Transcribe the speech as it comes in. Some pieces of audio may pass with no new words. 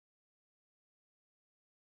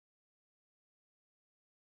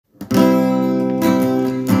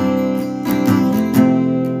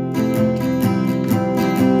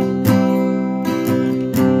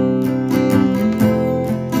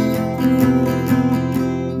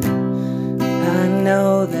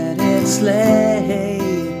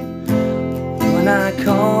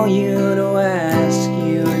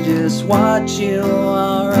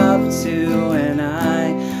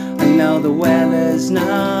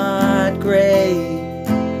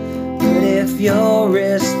you'll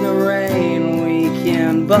risk the rain, we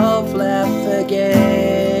can both laugh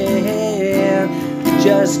again.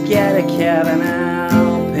 Just get a cab and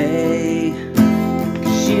I'll pay,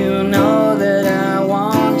 'cause you know that I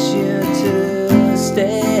want you to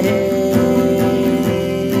stay.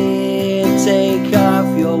 Take off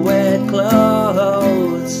your wet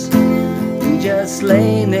clothes and just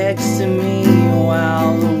lay next to me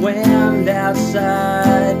while the wind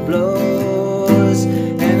outside blows.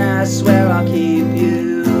 And I swear I'll keep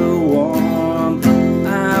you warm,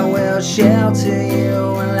 I will shelter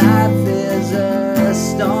you when life is a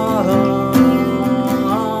storm.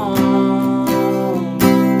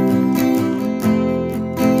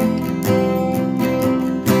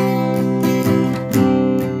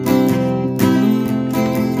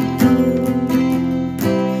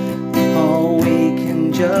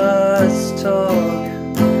 Just talk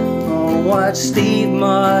or watch Steve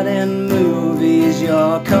Martin movies.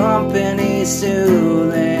 Your company's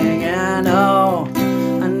soothing. I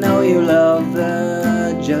know you love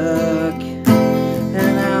the jerk,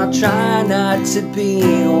 and I'll try not to be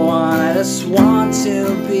one. I just want to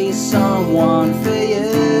be someone for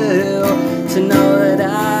you, to know that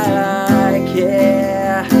I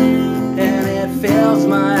care, and it fills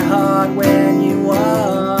my heart when you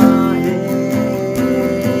are.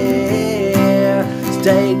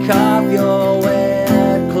 Take off your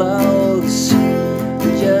wet clothes,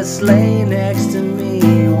 just lay next to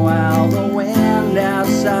me while the wind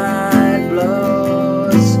outside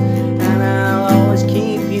blows. And I'll always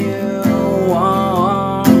keep you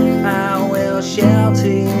warm, I will shelter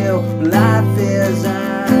you, life is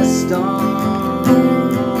a storm.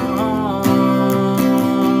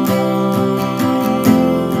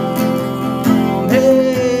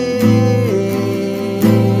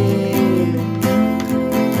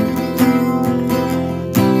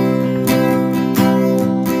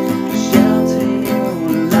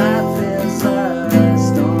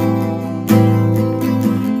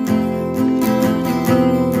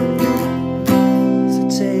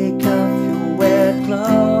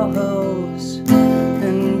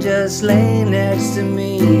 Just lay next to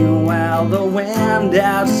me while the wind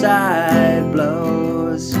outside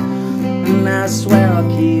blows. And I swear I'll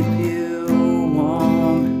keep you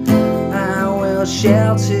warm, I will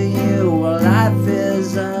shelter you